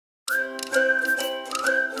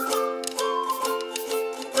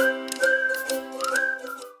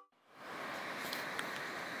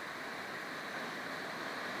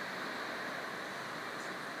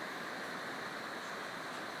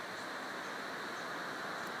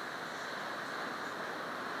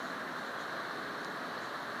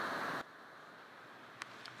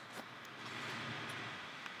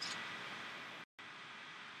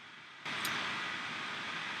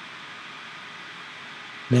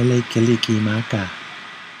Mele Kalikimaka.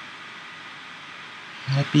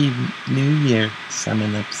 Happy New Year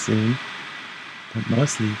coming up soon, but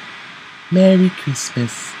mostly Merry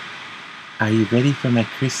Christmas. Are you ready for my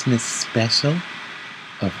Christmas special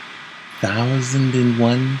of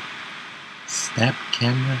 1001 snap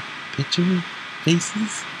camera picture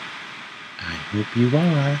faces? I hope you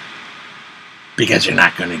are, because you're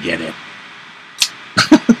not gonna get it.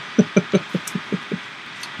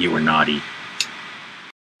 You were naughty.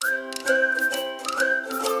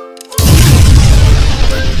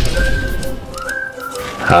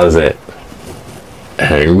 How's it?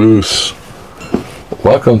 Hang loose.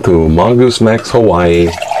 Welcome to Mongoose Max Hawaii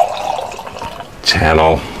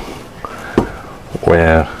channel,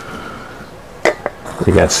 where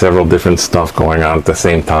we got several different stuff going on at the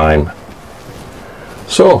same time.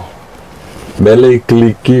 So, Mele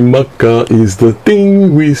Kalikimaka is the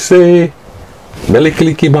thing we say. Mele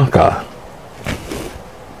Kalikimaka.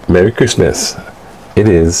 Merry Christmas. It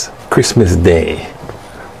is Christmas Day.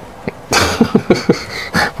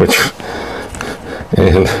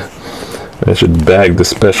 And I should bag the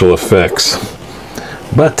special effects,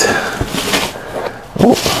 but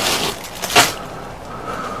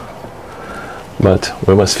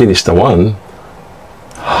we must finish the one.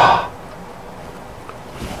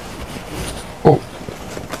 Oh,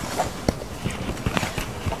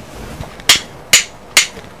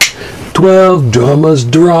 12 drummers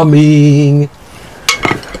drumming,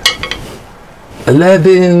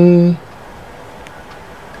 11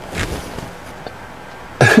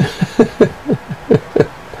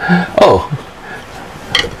 oh,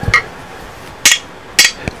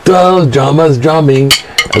 12 drummers drumming,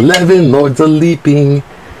 11 lords are leaping,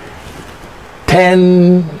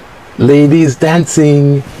 10 ladies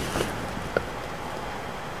dancing,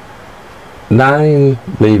 9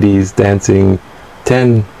 ladies dancing,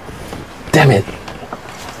 10, damn it,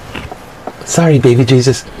 sorry baby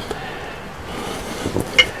Jesus,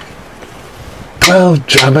 12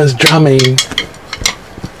 drummers drumming,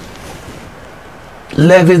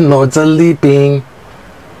 11 lords are leaping,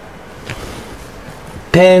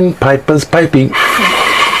 10 pipers piping,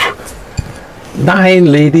 9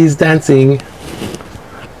 ladies dancing,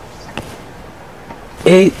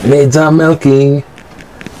 8 maids are milking,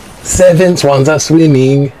 7 swans are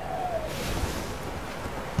swimming,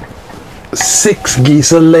 6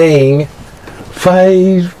 geese are laying,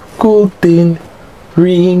 5 golden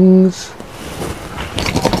rings,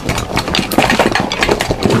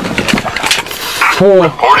 4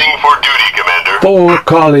 reporting for duty, Commander. 4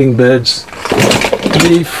 calling birds,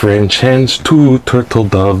 3 French hens, 2 turtle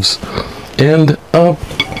doves, and a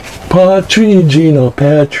partridge in a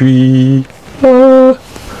pear tree.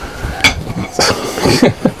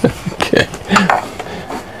 Okay.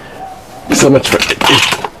 So much for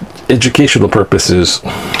educational purposes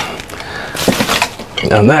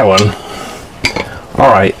on that one.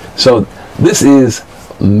 Alright, so this is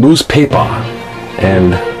newspaper,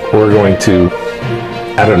 and we're going to,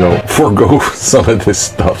 I don't know, forego some of this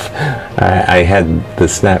stuff. I had the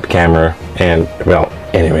snap camera, and well,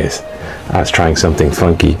 anyways, I was trying something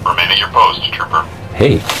funky. Remain at your post, Trooper.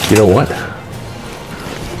 Hey, you know what?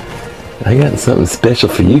 I got something special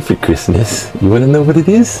for you for Christmas. You want to know what it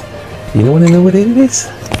is? You don't want to know what it is?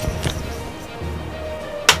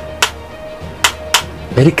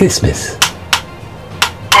 Merry Christmas.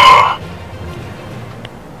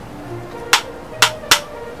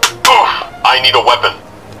 I need a weapon.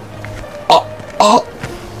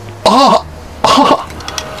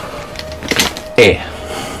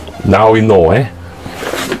 Now we know, eh?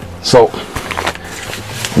 So,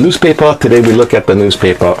 newspaper, today we look at the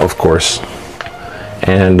newspaper, of course.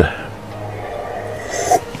 And,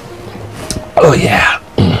 oh yeah.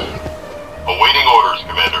 Awaiting orders,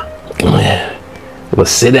 Commander. We'll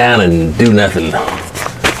sit down and do nothing.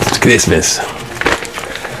 It's Christmas.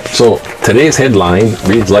 So, today's headline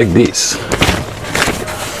reads like this.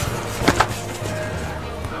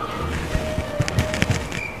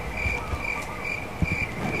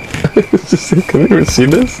 Can you ever see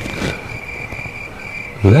this?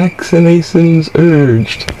 Vaccinations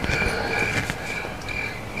urged.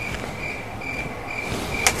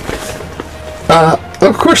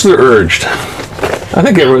 Of course they're urged. I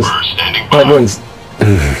think everyone's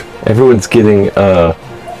getting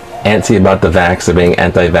antsy about the vax, they're being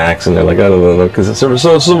anti-vax, and they're like, I don't know, because it's so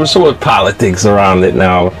much politics around it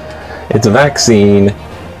now. It's a vaccine.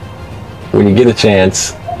 When you get a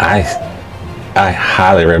chance, I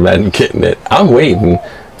highly recommend getting it. I'm waiting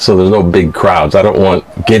so there's no big crowds. I don't want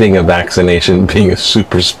getting a vaccination being a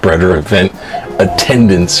super spreader event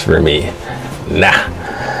attendance for me. Nah.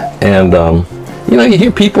 And You know, you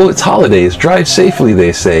hear people, it's holidays, drive safely,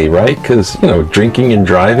 they say, right? Because, you know, drinking and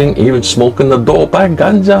driving, even smoking the dope,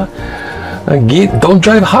 ganja, don't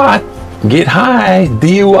drive hot, get high,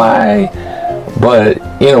 DUI. But,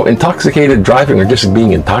 you know, intoxicated driving, or just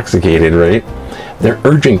being intoxicated, right? They're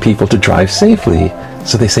urging people to drive safely.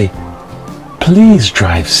 So they say, please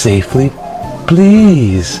drive safely.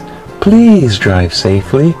 Please drive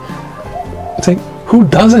safely. It's like, who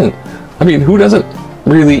doesn't? I mean, who doesn't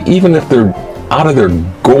really, even if they're out of their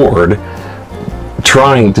gourd,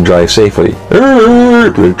 trying to drive safely?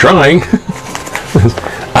 They're trying.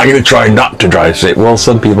 I'm going to try not to drive safe. Well,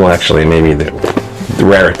 some people actually, maybe the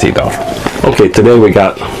rarity though. Okay, today we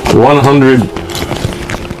got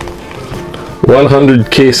 100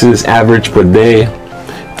 cases average per day,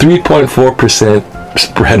 3.4%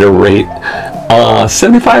 spreader rate,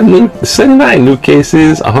 79 new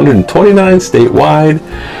cases, 129 statewide.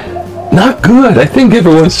 Not good. I think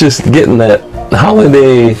everyone's just getting that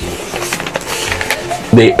holiday.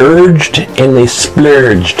 They urged and they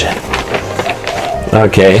splurged.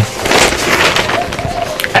 Okay.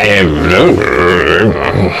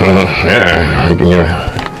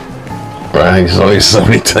 There's only so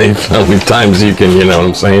many times you can, you know what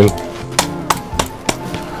I'm saying?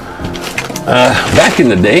 Back in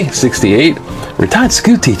the day, 68, retired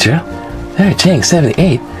school teacher, Larry Chang,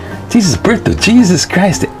 78, Jesus' birth of Jesus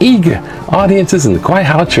Christ to eager audiences in the Quiet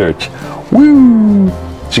House Church. Woo!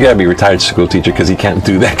 So you gotta be a retired school teacher because you can't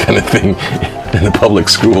do that kind of thing in the public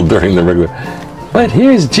school during the regular. But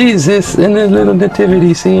here's Jesus in the little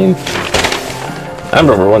nativity scene. I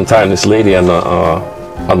remember one time this lady on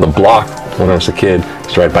the block when I was a kid,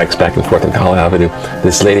 used to ride bikes back and forth on College Avenue.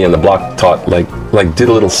 This lady on the block taught like did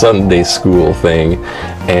a little Sunday school thing,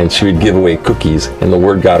 and she would give away cookies, and the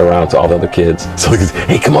word got around to all the other kids. So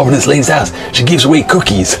hey, come over to this lady's house. She gives away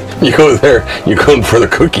cookies. You go there, you're going for the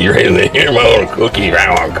cookie, right? And they hear my little cookie, I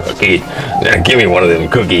want a cookie. Yeah, give me one of them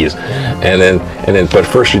cookies. And then, but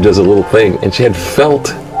first she does a little thing, and she had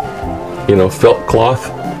felt cloth,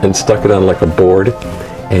 and stuck it on like a board.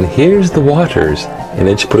 And here's the waters. And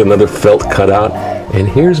then she put another felt cutout, and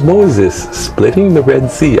here's Moses splitting the Red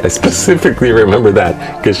Sea. I specifically remember that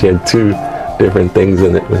because she had two different things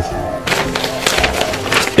in it.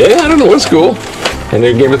 Yeah, I don't know, it's cool. And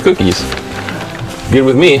they're game with cookies. Good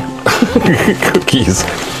with me. Cookies.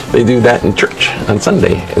 They do that in church on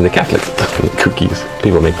Sunday in the Catholic cookies.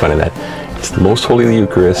 People make fun of that. It's the most holy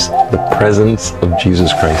Eucharist, the presence of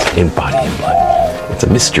Jesus Christ in body and blood. It's a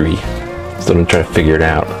mystery. So don't try to figure it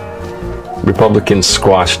out. Republicans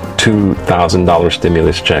squashed $2,000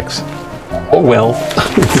 stimulus checks. Oh well,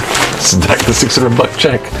 it's back to $600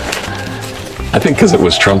 check. I think because it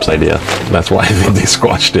was Trump's idea. That's why I think they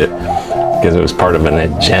squashed it. Because it was part of an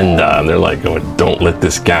agenda. And they're like, oh, don't let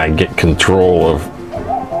this guy get control of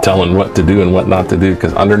telling what to do and what not to do.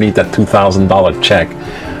 Because underneath that $2,000 check,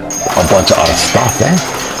 a bunch of other stuff, eh?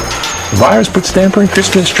 Virus puts damper in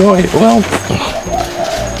Christmas joy. Well,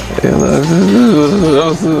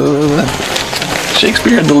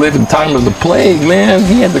 Shakespeare had to live in time of the plague, man.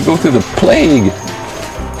 He had to go through the plague.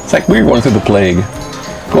 It's like we were going through the plague.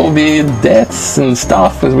 COVID deaths and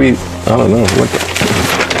stuff as we, I don't know.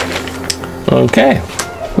 Okay.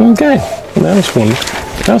 That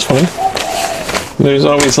was funny. There's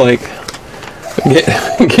always like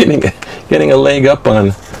getting a leg up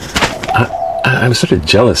on. I'm sort of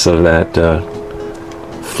jealous of that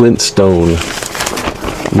Flintstone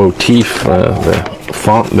motif, the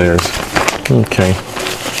font there. Okay.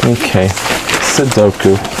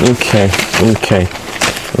 Sudoku.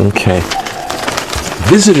 Okay.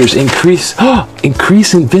 Visitors increase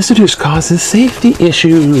in visitors causes safety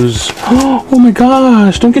issues. Oh my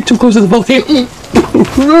gosh, don't get too close to the volcano.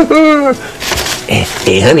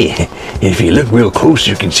 Hey honey, if you look real close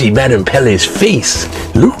you can see Madame Pele's face.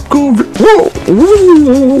 Look over. Whoa.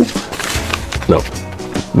 No,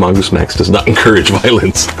 Mongoose Max does not encourage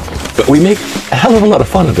violence, but we make a hell of a lot of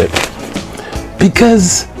fun of it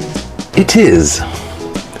because it is,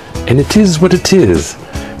 and it is what it is.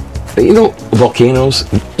 You know, volcanoes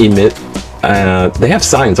emit, they have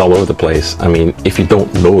signs all over the place. I mean, if you don't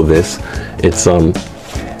know this, it's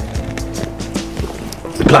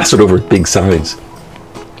plastered over big signs.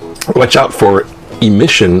 Watch out for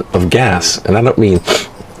emission of gas. And I don't mean,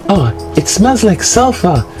 oh, it smells like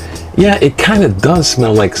sulfur. Yeah, it kind of does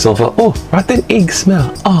smell like sulfur. Oh, rotten egg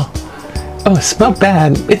smell. Oh, smell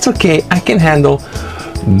bad. It's okay, I can handle.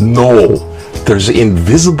 No, there's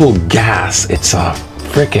invisible gas. It's a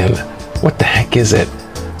freaking, what the heck is it?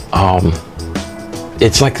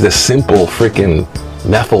 It's like the simple freaking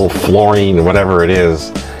methyl fluorine, whatever it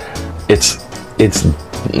is. It's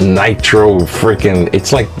nitro freaking,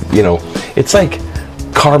 it's like, you know, it's like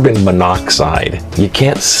carbon monoxide. You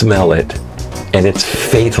can't smell it, and it's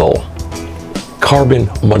fatal.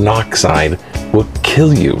 Carbon monoxide will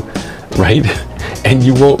kill you, right? And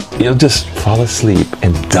you'll just fall asleep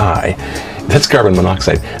and die. That's carbon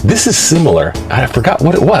monoxide. This is similar. I forgot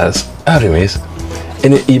what it was. Anyways,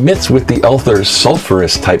 and it emits with the other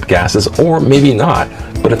sulfurous type gases, or maybe not.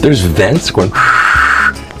 But if there's vents going,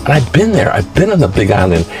 and I've been there. I've been on the Big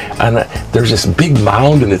Island, and there's this big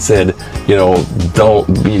mound, and it said,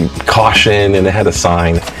 don't be caution, and it had a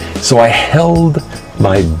sign. So I held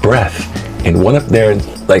my breath and went up there and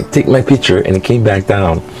take my picture, and it came back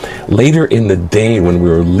down. Later in the day, when we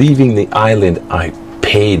were leaving the island, I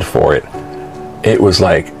paid for it. It was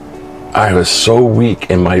like I was so weak,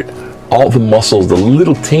 and all the muscles, the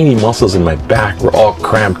little teeny muscles in my back were all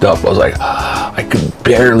cramped up. I was like, I could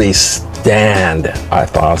barely stand. I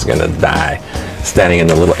thought I was gonna die standing in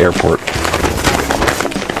the little airport.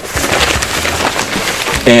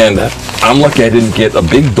 And I'm lucky I didn't get a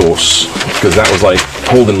big dose, because that was like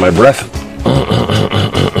holding my breath.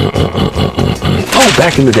 Oh,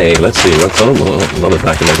 back in the day. Let's see. What's another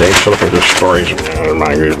back in the day? Shut up with your stories.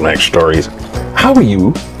 My stories. How are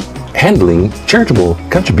you handling charitable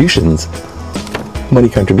contributions, money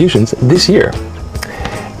contributions this year?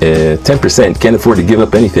 10% can't afford to give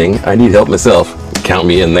up anything. I need help myself. Count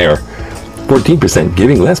me in there. 14%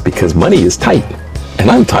 giving less because money is tight, and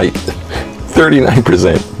I'm tight.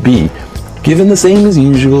 39% B, giving the same as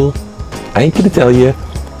usual. I ain't gonna tell you.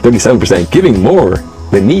 37% giving more.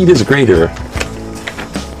 The need is greater.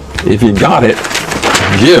 If you got it,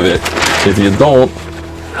 give it. If you don't,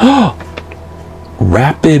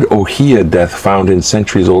 rapid ohia death found in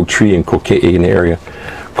centuries-old tree in Kokee in the area.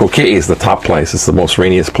 Kokee is the top place. It's the most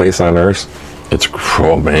rainiest place on earth. It's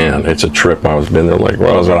a trip. I was been there when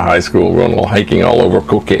I was in high school, going hiking all over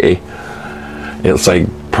Kokee. It's like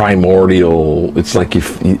primordial. It's like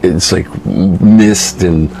mist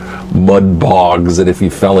and mud bogs that if you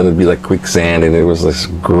fell in, it'd be like quicksand. And it was this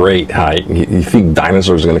great hike. You think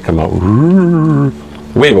dinosaurs are going to come out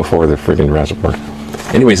way before the freaking reservoir.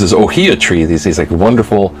 Anyways, this ohia tree, this like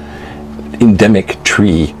wonderful endemic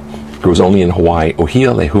tree, grows only in Hawaii.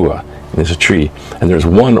 Ohia lehua. And there's a tree, and there's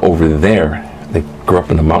one over there. They grew up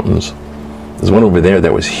in the mountains. There's one over there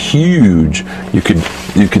that was huge. You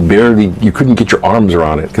couldn't get your arms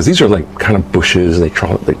around it, because these are like kind of bushes. They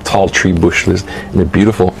tall tree bushes, and they're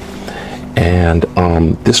beautiful. And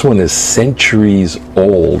this one is centuries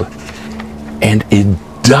old, and it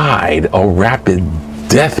died a rapid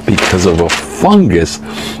death because of a fungus,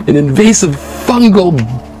 an invasive fungal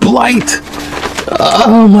blight.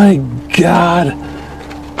 Oh my God.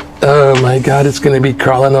 Oh my God, it's going to be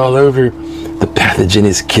crawling all over. The pathogen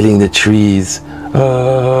is killing the trees.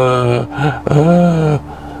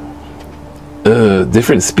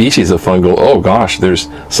 Different species of fungal. Oh gosh, there's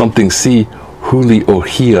something C. Huli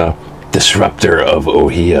ohia, disruptor of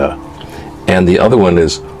ohia. And the other one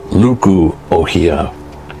is Luku ohia,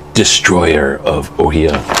 destroyer of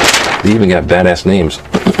ohia. They even got badass names.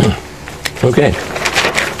 Okay.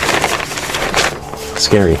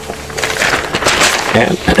 Scary.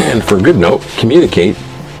 And for a good note, communicate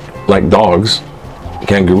like dogs,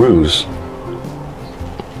 kangaroos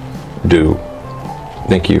do.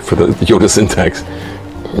 Thank you for the Yoda syntax.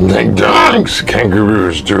 Like dogs,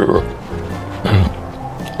 kangaroos do.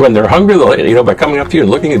 When they're hungry, they'll, by coming up to you and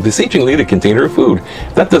looking at beseechingly the container of food.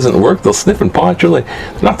 If that doesn't work, they'll sniff and paw at your leg.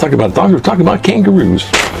 They're not talking about dogs, we're talking about kangaroos.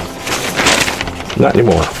 Not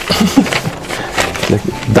anymore.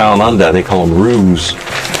 Down under, they call them roos.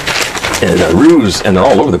 And they're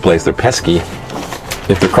all over the place. They're pesky.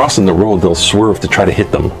 If they're crossing the road, they'll swerve to try to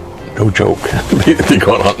hit them. No joke. They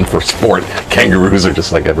go hunting for sport. Kangaroos are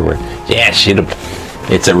just like everywhere. Yeah, shoot them.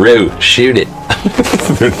 It's a roo. Shoot it.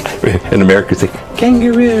 In America, it's like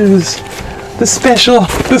kangaroos. The special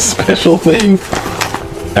thing.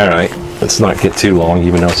 All right, let's not get too long,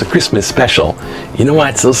 even though it's a Christmas special. You know why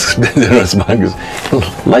it's so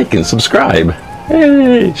like and subscribe.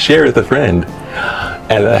 Hey, share with a friend.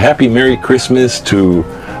 And a happy Merry Christmas to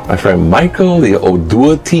my friend Michael, the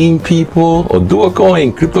Oduwa team people. Oduwa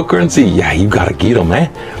coin, cryptocurrency. Yeah, you gotta get them,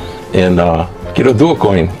 man. And get Oduwa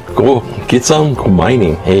coin. Go get some, go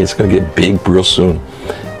mining. Hey, it's gonna get big real soon.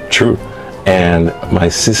 True. And my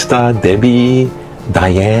sister, Debbie,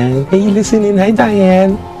 Diane. Hey, you listening? Hi,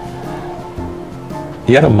 Diane.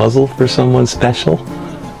 You got a muzzle for someone special?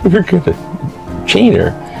 We're gonna chain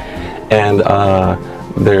her. And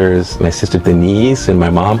there's my sister Denise and my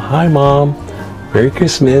mom. Hi, Mom. Merry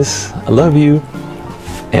Christmas. I love you.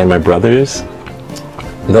 And my brothers.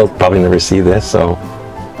 They'll probably never see this, so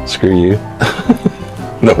screw you.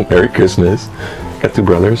 No, Merry Christmas. Got two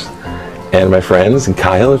brothers. and my friends, and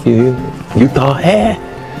Kyle, if you Utah,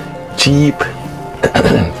 Jeep,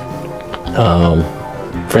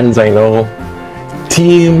 friends I know,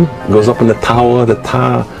 team goes up in the tower,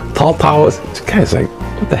 tall towers. This guy's like,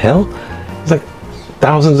 what the hell? It's like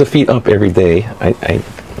thousands of feet up every day.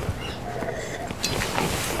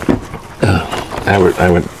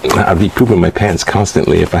 I'd be pooping my pants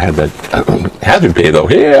constantly if I had that hazard pay though.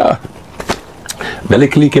 Yeah. Mele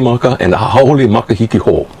Kalikimaka and Holy Makahiki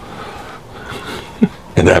Ho.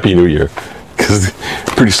 And Happy New Year. Because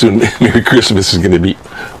pretty soon Merry Christmas is going to be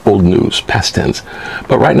old news, past tense.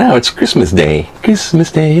 But right now it's Christmas Day.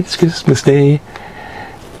 Christmas Day, it's Christmas Day.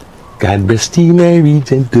 God rest ye merry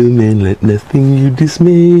gentlemen, let nothing you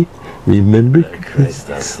dismay. Remember Christ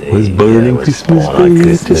was born on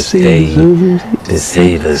Christmas Day to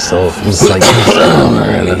save us all from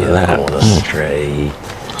astray.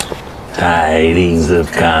 Tidings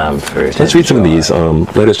of comfort. Let's read some of these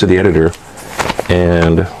letters to the editor,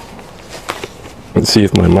 and let's see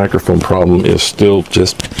if my microphone problem is still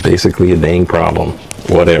just basically a dang problem.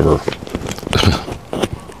 Whatever.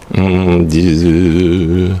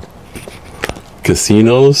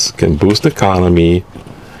 Casinos can boost economy.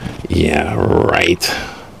 Yeah, right.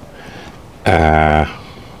 I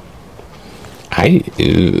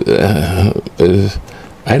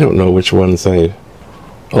don't know which ones I.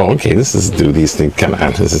 Oh, okay. This is do these things. Come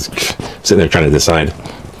on. This is sitting there trying to decide.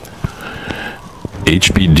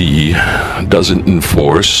 HPD doesn't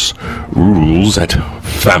enforce rules at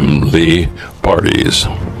family parties.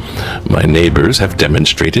 My neighbors have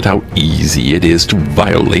demonstrated how easy it is to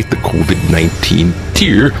violate the COVID-19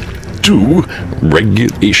 Tier 2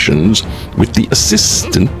 regulations with the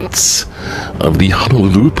assistance of the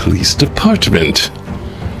Honolulu Police Department.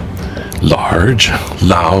 Large,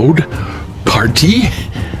 loud party?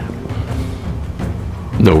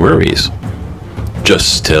 No worries.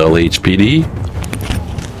 Just tell HPD,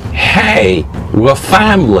 hey, we're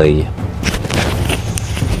family.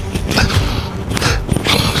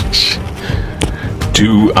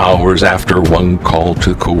 2 hours after one call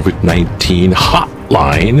to COVID-19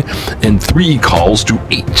 hotline and 3 calls to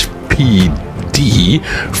HPD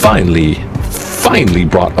finally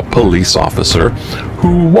brought a police officer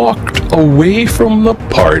who walked away from the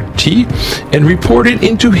party and reported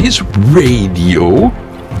into his radio,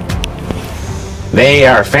 they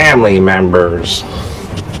are family members.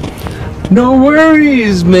 No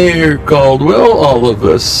worries, Mayor Caldwell. All of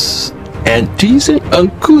us aunties and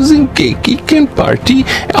uncles and cakey can party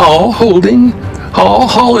all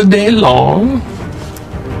holiday long.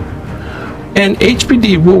 And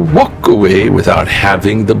HPD will walk away without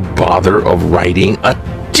having the bother of writing a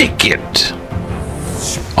ticket.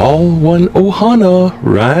 All one ohana,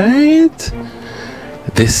 right?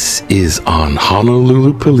 This is on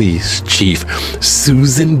Honolulu Police Chief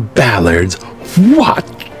Susan Ballard's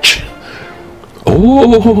watch.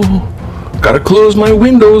 Oh, gotta close my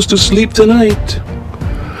windows to sleep tonight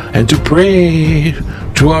and to pray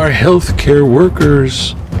to our healthcare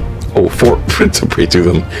workers. Oh, to pray to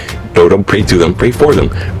them. No, don't pray to them. Pray for them.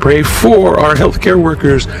 Pray for our healthcare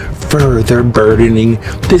workers, further burdening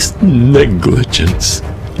this negligence.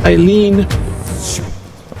 Eileen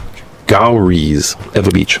Gowries, Eva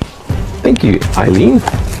Beach. Thank you, Eileen.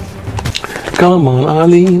 Come on,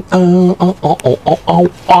 Eileen. Put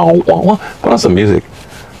on some music.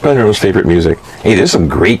 Put on everyone's favorite music. Hey, there's some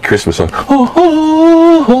great Christmas songs.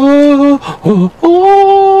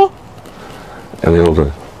 And the old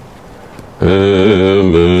one.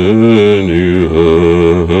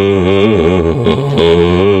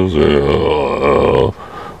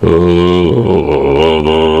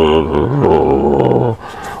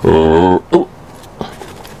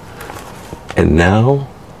 And now,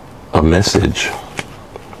 a message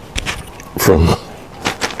from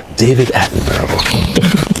David Attenborough,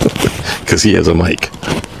 because he has a mic.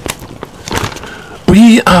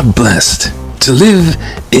 We are blessed to live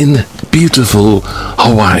in beautiful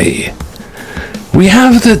Hawaii. We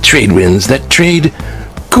have the trade winds that trade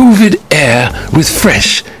COVID air with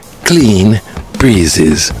fresh, clean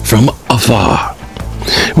breezes from afar.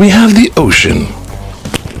 We have the ocean,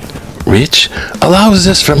 which allows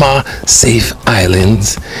us from our safe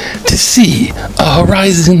islands to see a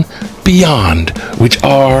horizon beyond, which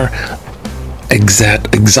are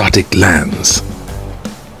exotic lands.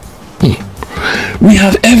 We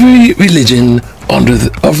have every religion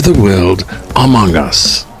of the world among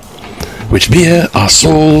us, which bear our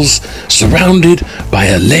souls surrounded by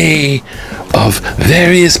a lay of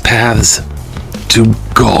various paths to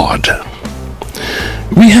God.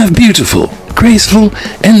 We have beautiful, graceful,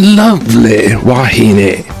 and lovely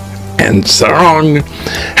wahine and sarong,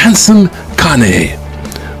 handsome kane,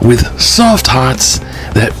 with soft hearts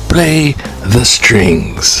that play the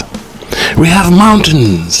strings. We have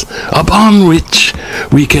mountains upon which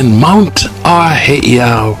we can mount our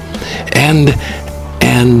heiau and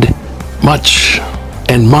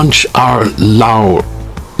munch our luau.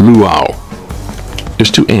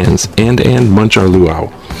 There's two ands, and munch our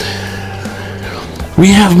luau. We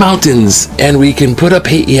have mountains, and we can put up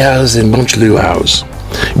heiaus and munch luaus.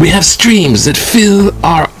 We have streams that fill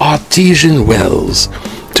our artesian wells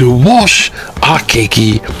to wash our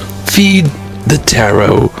keiki, feed the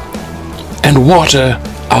taro, and water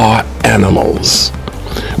our animals.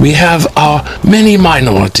 We have our many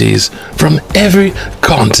minorities from every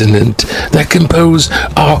continent that compose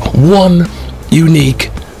our one unique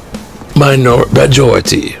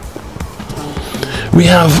majority. We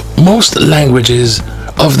have most languages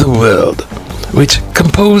of the world, which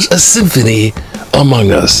compose a symphony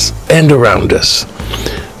among us and around us.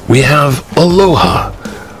 We have aloha,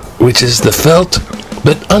 which is the felt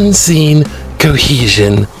but unseen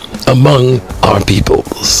cohesion among our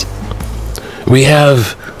peoples. We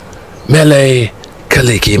have Mele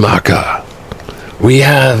Kalikimaka. We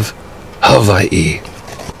have Hawaii.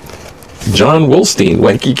 John Wolstein,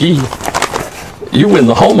 Waikiki. You win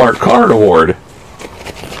the Hallmark Card Award.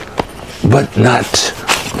 But not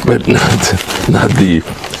the,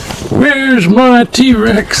 where's my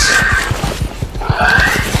T-Rex?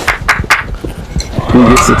 Who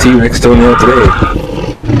gets the T-Rex toenail today?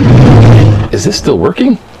 Is this still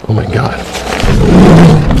working? Oh my god.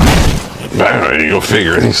 Go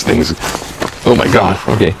figure these things. Oh my god,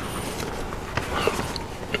 okay.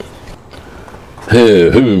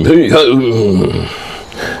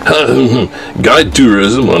 Guide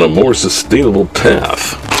tourism on a more sustainable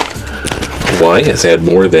path. Hawaii has had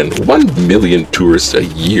more than 1 million tourists a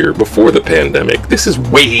year before the pandemic. This is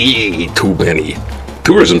way too many.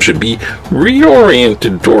 Tourism should be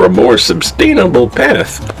reoriented toward a more sustainable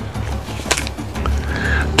path.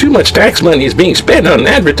 Too much tax money is being spent on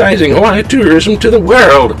advertising Hawaii tourism to the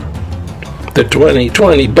world. The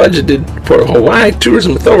 2020 budgeted for Hawaii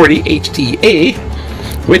Tourism Authority, HTA,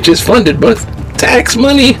 which is funded with tax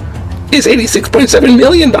money, is $86.7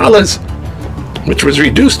 million, which was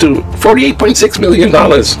reduced to $48.6 million.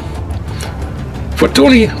 For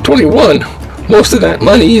 2021, most of that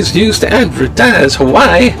money is used to advertise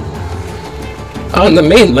Hawaii on the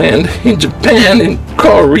mainland, in Japan, in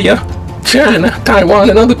Korea, China, Taiwan,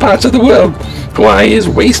 and other parts of the world. Hawaii is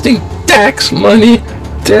wasting tax money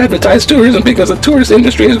to advertise tourism because the tourist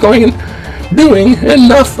industry is going and doing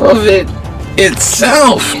enough of it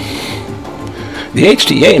itself. The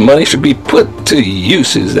HTA money should be put to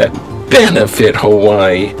uses that benefit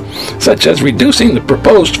Hawaii, such as reducing the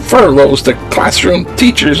proposed furloughs to classroom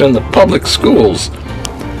teachers in the public schools.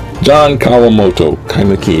 John Kawamoto,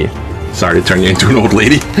 Kaimaki. Sorry to turn you into an old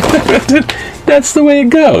lady. That's the way it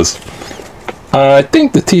goes. I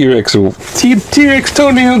think the T-Rex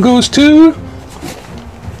toenail goes to...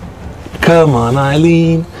 Come on,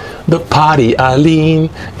 Eileen. The potty, Eileen.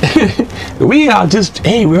 We are just...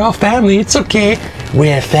 Hey, we're all family. It's okay.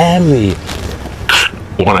 We're family.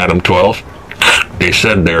 1 Adam 12. They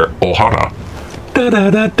said they're Ohana.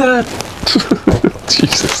 Da-da-da-da.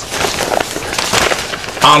 Jesus.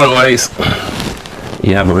 Anyways,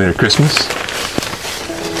 you have a Merry Christmas.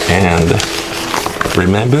 And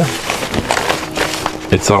remember,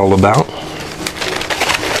 it's all about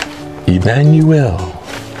Emmanuel.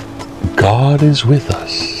 God is with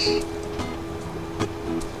us.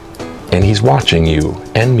 And he's watching you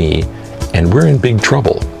and me, and we're in big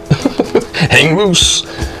trouble. Hang loose.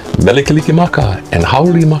 Mele Kalikimaka and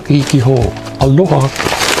Hauli Makiikiho. Aloha.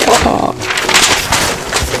 Ha.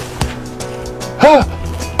 Ha.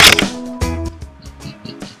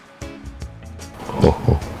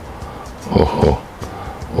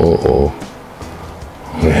 Oh.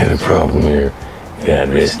 We had a problem here. God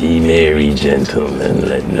rest ye merry gentlemen,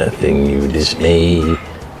 let nothing you dismay.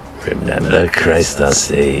 Remember Christ our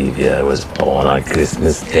Savior was born on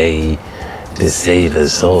Christmas Day to save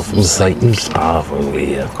us all from Satan's power when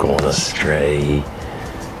we have gone astray.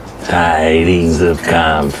 Tidings of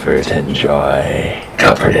comfort and joy.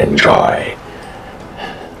 Comfort and joy.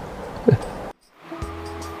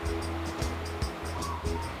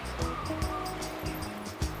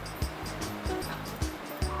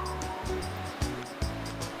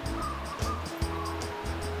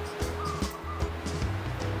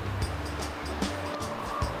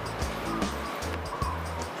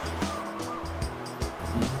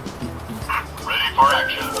 Ready for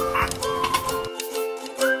action.